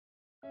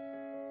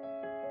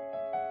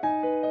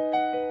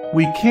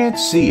We can't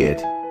see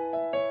it,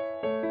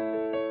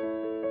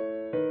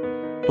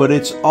 but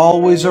it's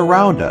always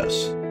around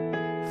us.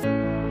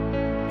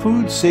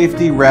 Food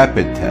Safety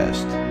Rapid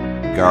Test,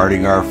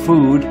 guarding our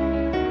food,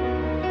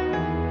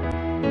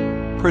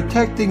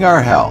 protecting our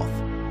health.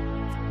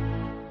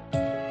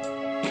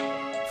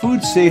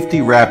 Food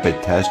Safety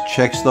Rapid Test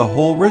checks the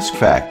whole risk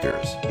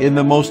factors in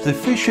the most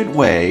efficient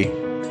way,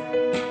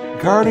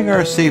 guarding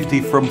our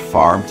safety from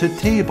farm to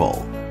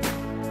table.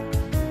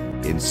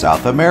 In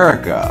South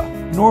America,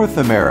 North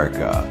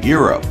America,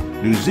 Europe,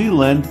 New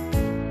Zealand,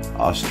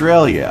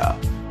 Australia,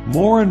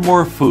 more and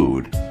more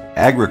food,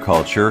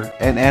 agriculture,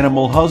 and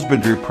animal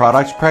husbandry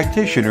products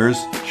practitioners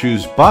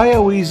choose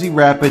Bioeasy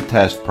Rapid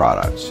Test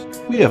products.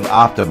 We have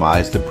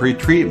optimized the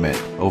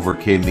pre-treatment,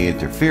 overcame the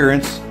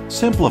interference,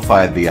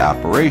 simplified the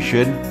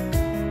operation,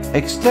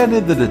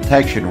 extended the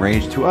detection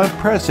range to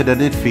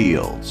unprecedented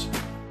fields.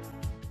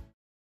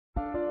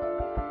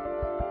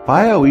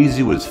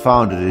 Bioeasy was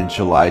founded in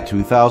July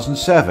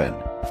 2007,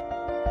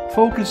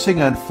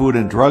 focusing on food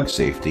and drug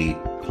safety,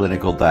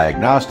 clinical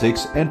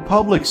diagnostics, and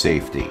public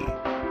safety.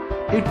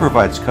 It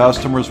provides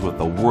customers with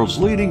the world's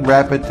leading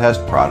rapid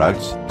test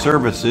products,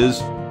 services,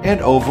 and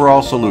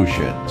overall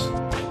solutions.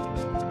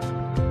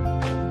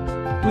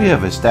 We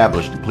have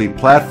established complete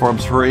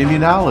platforms for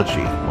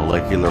immunology,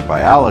 molecular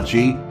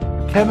biology,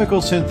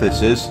 chemical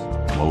synthesis,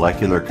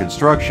 molecular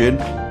construction,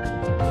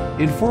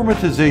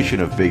 informatization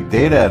of big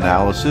data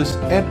analysis,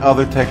 and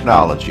other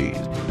technologies.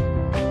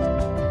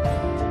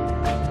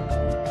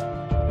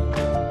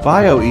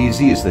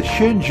 Bioeasy is the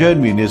Shenzhen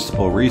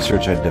Municipal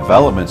Research and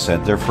Development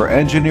Center for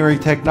Engineering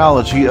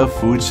Technology of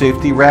Food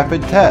Safety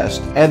Rapid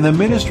Test and the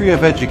Ministry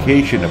of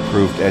Education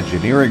approved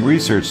Engineering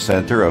Research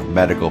Center of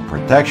Medical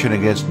Protection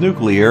Against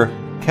Nuclear,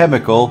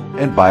 Chemical,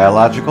 and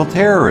Biological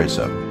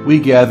Terrorism. We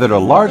gathered a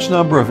large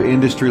number of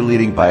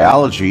industry-leading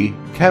biology,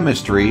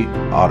 chemistry,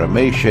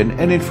 automation,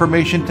 and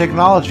information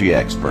technology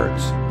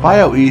experts.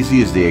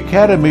 Bioeasy is the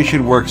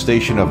academician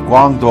workstation of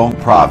Guangdong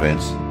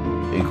Province,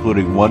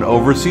 including one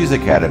overseas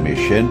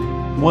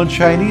academician, one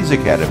Chinese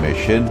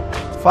academician,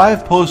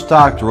 5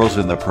 postdoctorals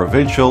in the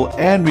provincial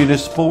and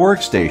municipal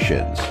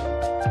workstations.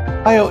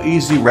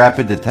 Bioeasy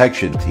Rapid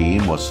Detection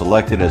Team was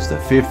selected as the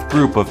 5th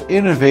group of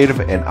innovative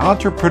and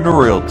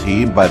entrepreneurial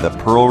team by the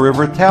Pearl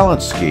River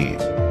Talent Scheme.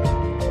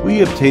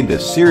 We obtained a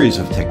series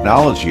of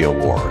technology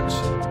awards.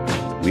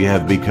 We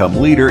have become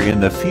leader in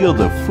the field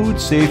of food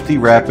safety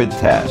rapid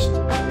test.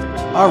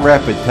 Our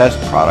rapid test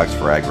products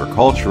for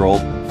agricultural,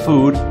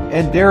 food,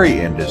 and dairy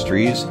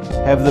industries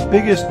have the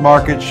biggest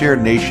market share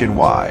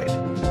nationwide.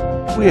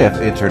 We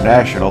have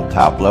international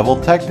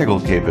top-level technical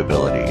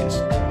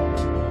capabilities.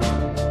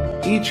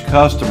 Each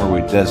customer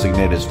we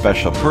designate a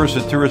special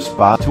person to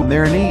respond to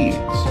their needs.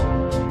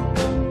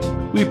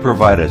 We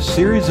provide a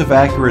series of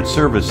accurate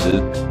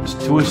services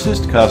to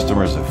assist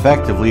customers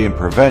effectively in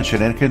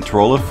prevention and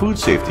control of food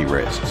safety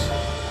risks.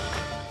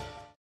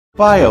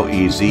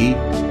 Bioeasy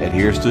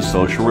adheres to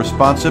social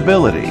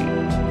responsibility,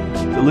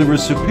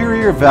 delivers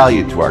superior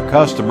value to our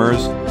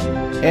customers,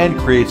 and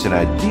creates an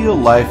ideal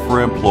life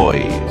for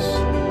employees.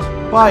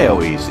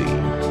 Bioeasy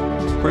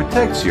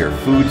protects your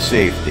food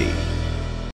safety.